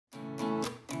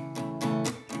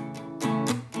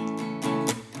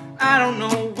I don't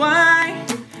know why,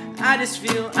 I just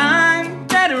feel I'm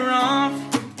better off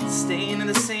staying in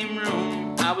the same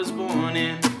room I was born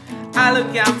in. I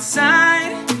look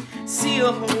outside, see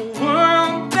a whole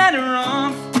world better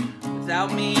off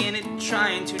without me in it,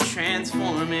 trying to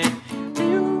transform it.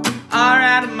 You are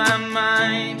out of my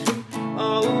mind.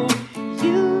 Oh,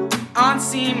 you aren't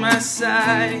seeing my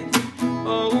side.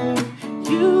 Oh,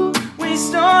 you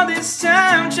waste all this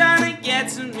time trying to get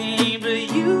to me,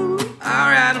 but you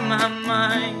are out of my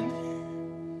mind.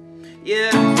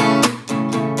 Yeah.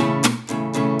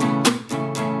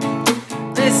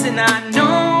 Listen, I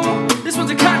know this one's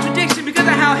a contradiction because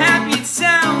of how happy it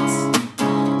sounds,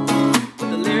 but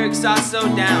the lyrics are so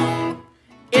down.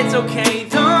 It's okay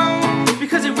though,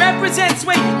 because it represents,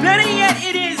 wait, better yet,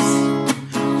 it is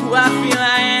who I feel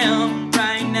I am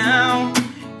right now.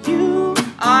 You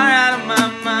are out of my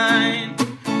mind.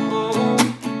 Oh,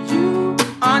 you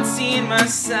aren't seeing my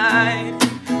side.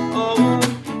 Oh,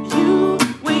 you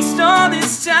waste all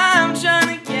this time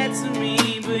trying to get to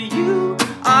me, but you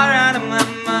are out of my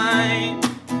mind.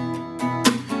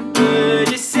 Would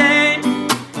you say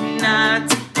not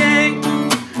today?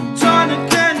 Turn the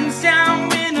curtains down,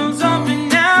 windows open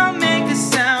now, make a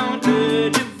sound.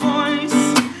 Heard your voice,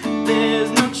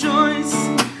 there's no choice.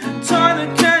 Turn the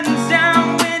curtains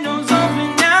down, windows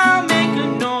open now, make a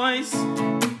noise.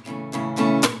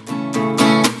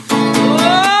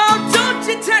 Oh, don't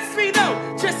you touch me though.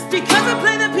 Just because I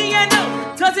play the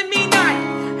piano doesn't mean I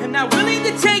am not willing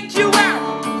to take you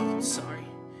out. Sorry,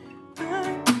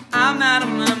 I'm out of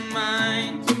my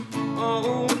mind.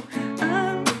 Oh,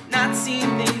 I'm not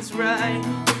seeing things right.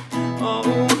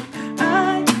 Oh,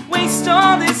 I waste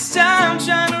all this time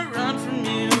trying to run from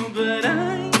you, but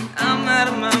I'm out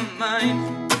of my mind.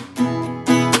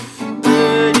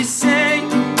 Would you say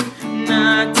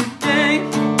not today?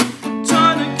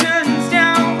 Turn the curtains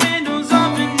down, windows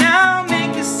open now,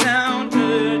 make a sound.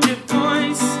 Heard your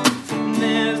voice,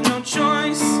 there's no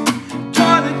choice.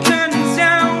 Turn the curtains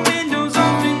down, windows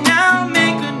open now,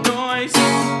 make a noise.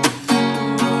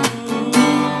 Ooh,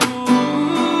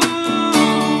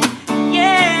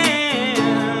 yeah,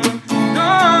 no.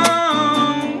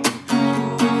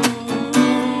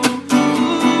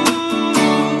 Ooh,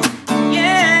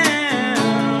 yeah,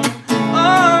 oh.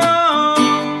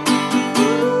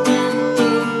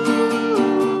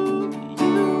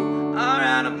 You are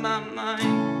out of my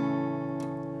mind.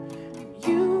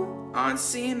 You aren't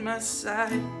seeing my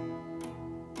side.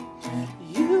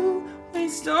 You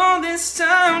waste all this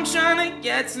time trying to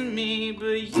get to me,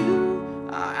 but you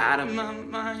are out of my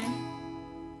mind.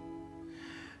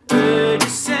 Heard you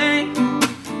say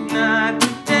not